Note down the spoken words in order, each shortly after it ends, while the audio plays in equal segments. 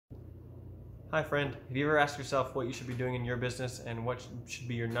Hi friend, have you ever asked yourself what you should be doing in your business and what should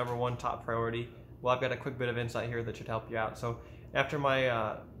be your number one top priority? Well, I've got a quick bit of insight here that should help you out. So after my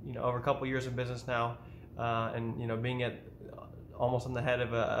over a couple years in business now, and being at almost on the head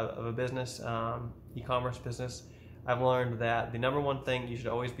of a business, e-commerce business, I've learned that the number one thing you should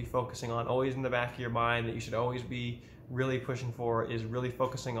always be focusing on, always in the back of your mind, that you should always be really pushing for, is really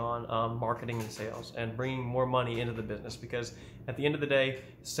focusing on marketing and sales and bringing more money into the business. Because at the end of the day,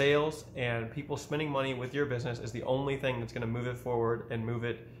 sales and people spending money with your business is the only thing that's going to move it forward and move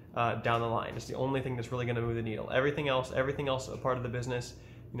it down the line. It's the only thing that's really going to move the needle. Everything else a part of the business,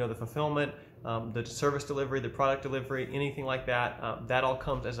 the fulfillment, the service delivery, the product delivery, anything like that, that all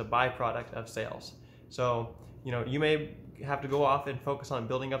comes as a byproduct of sales. So you may have to go off and focus on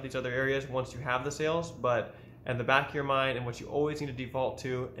building up these other areas once you have the sales, but at the back of your mind, and what you always need to default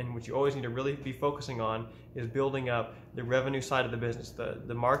to, and what you always need to really be focusing on, is building up the revenue side of the business,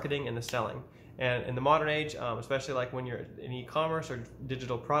 the marketing and the selling. And in the modern age, especially like when you're in e-commerce or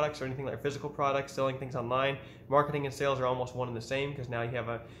digital products or anything like physical products, selling things online, marketing and sales are almost one and the same, because now you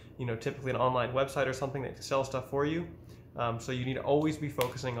have typically an online website or something that sells stuff for you. So you need to always be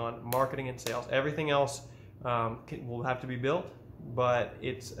focusing on marketing and sales. Everything else will have to be built, but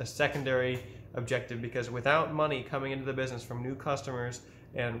it's a secondary objective, because without money coming into the business from new customers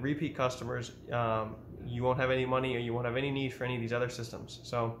and repeat customers, you won't have any money, or you won't have any need for any of these other systems.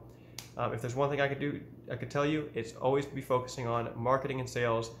 So if there's one thing I could tell you, it's always be focusing on marketing and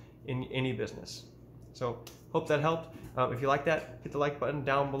sales in any business. So hope that helped. If you like that, hit the like button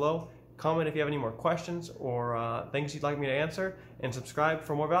down below. Comment if you have any more questions or things you'd like me to answer, and subscribe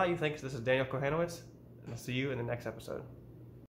for more value. Thanks. This is Daniel Kohanowitz, and I'll see you in the next episode.